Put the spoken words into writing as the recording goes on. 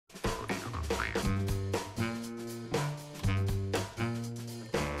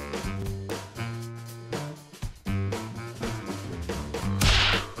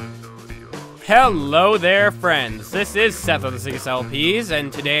Hello there, friends. This is Seth of the 6LPs,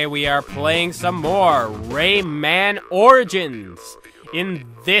 and today we are playing some more Rayman Origins. In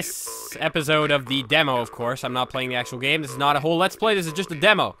this episode of the demo, of course, I'm not playing the actual game. This is not a whole Let's Play, this is just a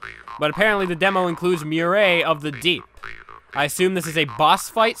demo. But apparently the demo includes Murray of the Deep. I assume this is a boss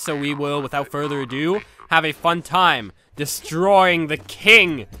fight, so we will, without further ado, have a fun time destroying the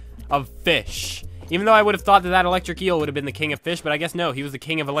king of fish. Even though I would have thought that that electric eel would have been the king of fish, but I guess no, he was the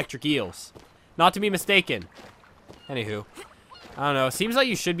king of electric eels. Not to be mistaken. Anywho. I don't know, seems like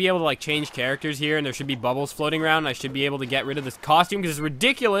you should be able to like change characters here, and there should be bubbles floating around, and I should be able to get rid of this costume, because it's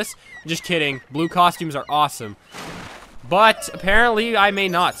ridiculous. Just kidding, blue costumes are awesome. But apparently I may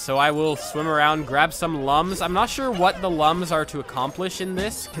not, so I will swim around, grab some lums. I'm not sure what the lums are to accomplish in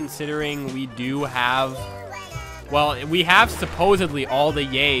this, considering we do have... Well, we have supposedly all the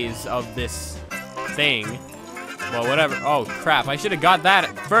yays of this thing. Well, whatever. Oh, crap. I should have got that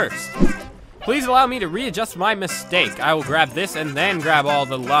at first. Please allow me to readjust my mistake. I will grab this and then grab all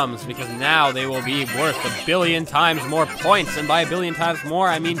the lums, because now they will be worth 1 billion times more points. And by 1 billion times more,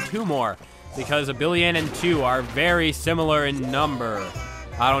 I mean 2 more. Because 1 billion and 2 are very similar in number.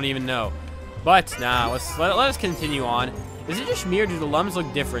 I don't even know. But, now, let us continue on. Is it just me, or do the lums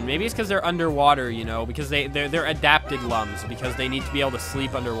look different? Maybe it's because they're underwater, you know, because they're adapted lums, because they need to be able to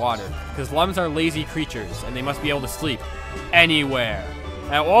sleep underwater. Because lums are lazy creatures, and they must be able to sleep anywhere.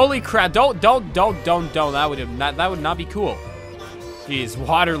 Now, holy crap! Don't! That would not be cool. Jeez,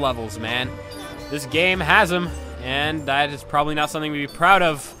 water levels, man. This game has them, and that is probably not something we'd be proud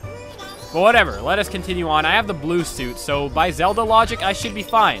of. But whatever. Let us continue on. I have the blue suit, so by Zelda logic, I should be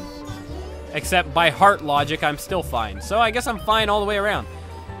fine. Except by heart logic, I'm still fine. So I guess I'm fine all the way around.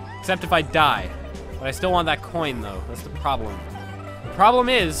 Except if I die. But I still want that coin, though. That's the problem. The problem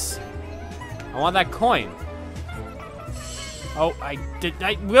is, I want that coin. Oh, I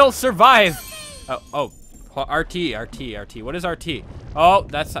will survive. Oh, RT. What is RT? Oh,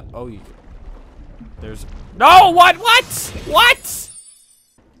 that's, there's, no, what?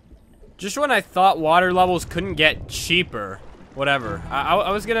 Just when I thought water levels couldn't get cheaper. Whatever.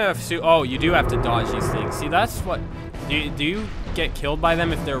 I was gonna assume. Oh, you do have to dodge these things. See, that's what. Do you get killed by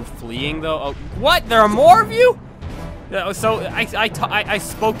them if they're fleeing, though? Oh, what? There are more of you? So I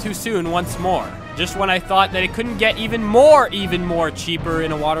spoke too soon once more. Just when I thought that it couldn't get even more cheaper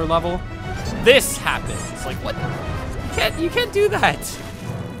in a water level, this happens. Like what? You can't do that.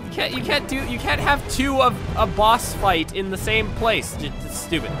 You can't have two of a boss fight in the same place. It's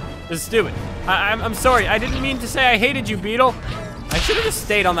stupid. This is stupid. I'm sorry. I didn't mean to say I hated you, Beetle. I should have just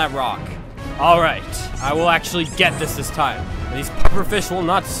stayed on that rock. All right. I will actually get this time. And these pufferfish will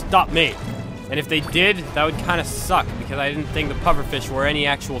not stop me. And if they did, that would kind of suck, because I didn't think the pufferfish were any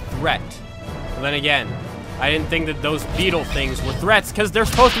actual threat. But then again, I didn't think that those beetle things were threats, because they're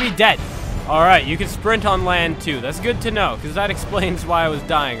supposed to be dead. All right. You can sprint on land, too. That's good to know, because that explains why I was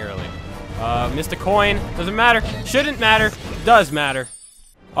dying early. Missed a coin. Doesn't matter. Shouldn't matter. Does matter.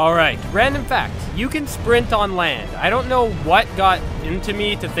 Alright, random fact, you can sprint on land. I don't know what got into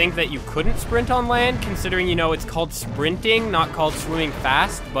me to think that you couldn't sprint on land, considering, you know, it's called sprinting, not called swimming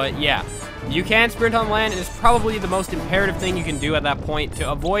fast, but yeah. You can sprint on land, and it's probably the most imperative thing you can do at that point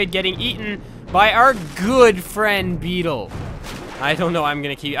to avoid getting eaten by our good friend Beetle. I don't know, I'm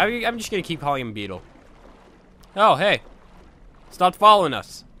just gonna keep calling him Beetle. Oh, hey. Stopped following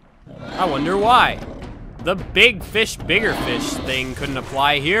us. I wonder why. The big fish, bigger fish thing couldn't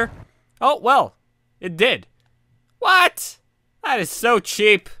apply here. Oh, well, it did. What? That is so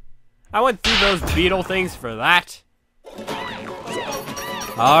cheap. I went through those beetle things for that.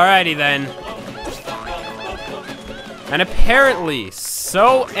 Alrighty then. And apparently,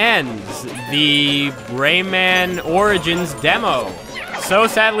 so ends the Rayman Origins demo. So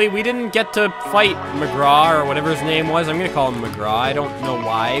sadly, we didn't get to fight McGraw, or whatever his name was. I'm gonna call him McGraw. I don't know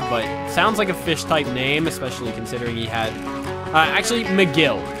why, but sounds like a fish-type name, especially considering he had... actually,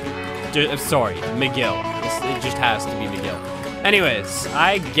 McGill. Sorry, McGill. It just has to be McGill. Anyways,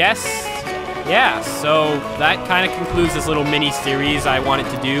 I guess... Yeah, so that kind of concludes this little mini-series I wanted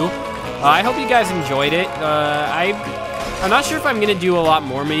to do. I hope you guys enjoyed it. I'm not sure if I'm gonna do a lot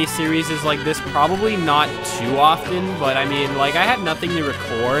more mini-series like this, probably not too often, but I mean, like, I had nothing to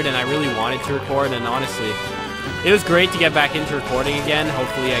record, and I really wanted to record, and honestly, it was great to get back into recording again.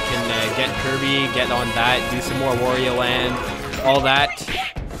 Hopefully I can get Kirby, get on that, do some more Wario Land, all that.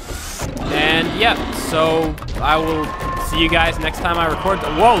 And yeah, so I will see you guys next time I record.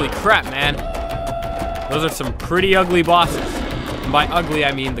 Holy crap, man. Those are some pretty ugly bosses. And by ugly,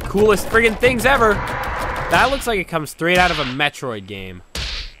 I mean the coolest friggin' things ever. That looks like it comes straight out of a Metroid game.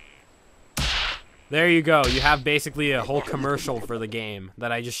 There you go. You have basically a whole commercial for the game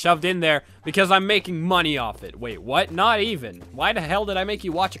that I just shoved in there because I'm making money off it. Wait, what? Not even. Why the hell did I make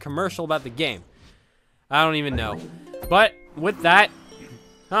you watch a commercial about the game? I don't even know. But with that,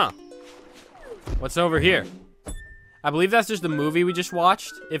 what's over here? I believe that's just the movie we just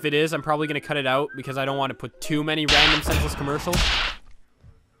watched. If it is, I'm probably going to cut it out because I don't want to put too many random senseless commercials.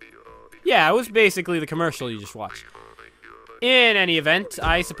 Yeah, it was basically the commercial you just watched. In any event,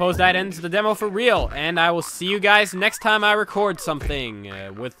 I suppose that ends the demo for real, and I will see you guys next time I record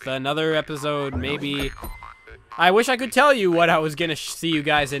something with another episode, maybe. I wish I could tell you what I was gonna see you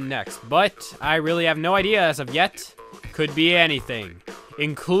guys in next, but I really have no idea as of yet. Could be anything,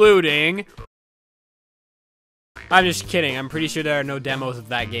 including... I'm just kidding, I'm pretty sure there are no demos of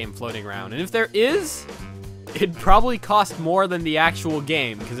that game floating around, and if there is, it'd probably cost more than the actual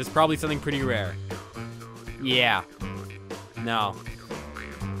game, because it's probably something pretty rare. Yeah. No.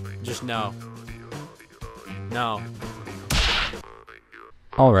 Just no. No.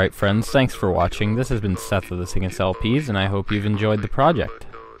 Alright friends, thanks for watching. This has been Seth of the Sickness LPs, and I hope you've enjoyed the project.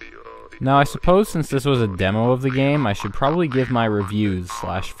 Now I suppose since this was a demo of the game, I should probably give my reviews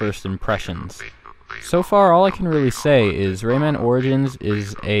 / first impressions. So far all I can really say is Rayman Origins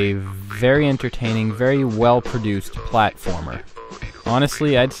is a very entertaining, very well produced platformer.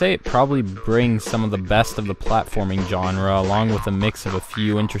 Honestly, I'd say it probably brings some of the best of the platforming genre along with a mix of a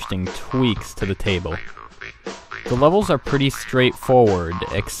few interesting tweaks to the table. The levels are pretty straightforward,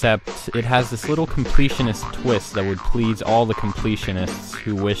 except it has this little completionist twist that would please all the completionists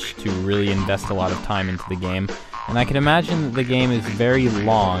who wish to really invest a lot of time into the game, and I can imagine that the game is very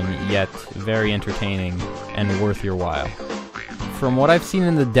long, yet very entertaining and worth your while. From what I've seen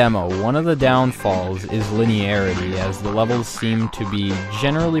in the demo, one of the downfalls is linearity, as the levels seem to be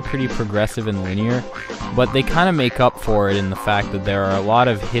generally pretty progressive and linear, but they kind of make up for it in the fact that there are a lot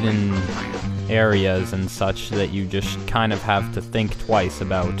of hidden areas and such that you just kind of have to think twice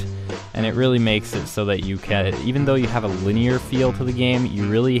about, and it really makes it so that you can, even though you have a linear feel to the game, you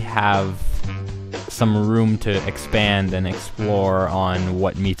really have some room to expand and explore on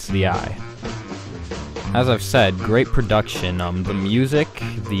what meets the eye. As I've said, great production. The music,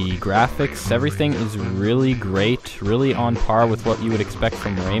 the graphics, everything is really great, really on par with what you would expect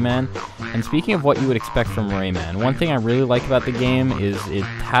from Rayman. And speaking of what you would expect from Rayman, one thing I really like about the game is it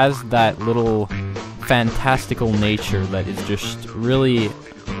has that little fantastical nature that is just really,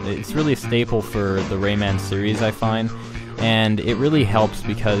 it's really a staple for the Rayman series, I find. And it really helps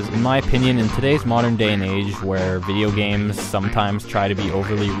because, in my opinion, in today's modern day and age where video games sometimes try to be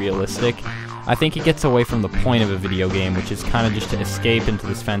overly realistic, I think it gets away from the point of a video game, which is kind of just to escape into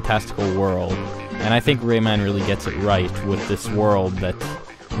this fantastical world. And I think Rayman really gets it right with this world that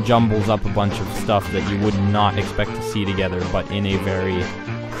jumbles up a bunch of stuff that you would not expect to see together, but in a very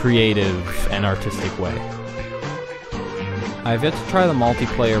creative and artistic way. I've yet to try the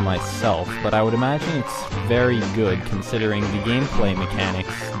multiplayer myself, but I would imagine it's very good considering the gameplay mechanics,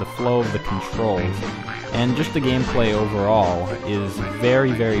 the flow of the controls, and just the gameplay overall is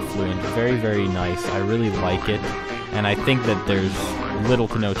very, very fluent, very, very nice. I really like it, and I think that there's little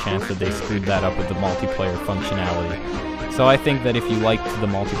to no chance that they screwed that up with the multiplayer functionality. So I think that if you liked the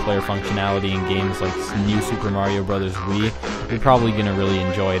multiplayer functionality in games like New Super Mario Bros. Wii, you're probably going to really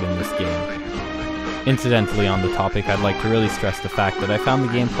enjoy it in this game. Incidentally, on the topic, I'd like to really stress the fact that I found the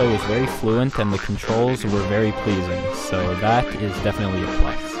gameplay was very fluent and the controls were very pleasing, so that is definitely a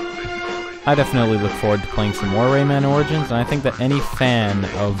plus. I definitely look forward to playing some more Rayman Origins, and I think that any fan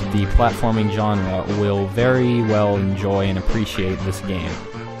of the platforming genre will very well enjoy and appreciate this game.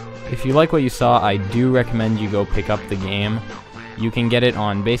 If you like what you saw, I do recommend you go pick up the game. You can get it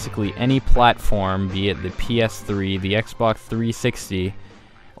on basically any platform, be it the PS3, the Xbox 360,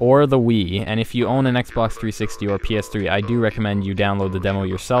 or the Wii, and if you own an Xbox 360 or PS3, I do recommend you download the demo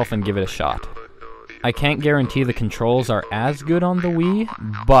yourself and give it a shot. I can't guarantee the controls are as good on the Wii,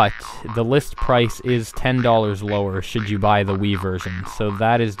 but the list price is $10 lower should you buy the Wii version, so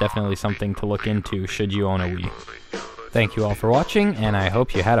that is definitely something to look into should you own a Wii. Thank you all for watching, and I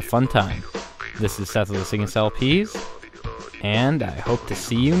hope you had a fun time. This is Seth of the Sickness LPs, and I hope to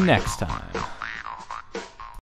see you next time.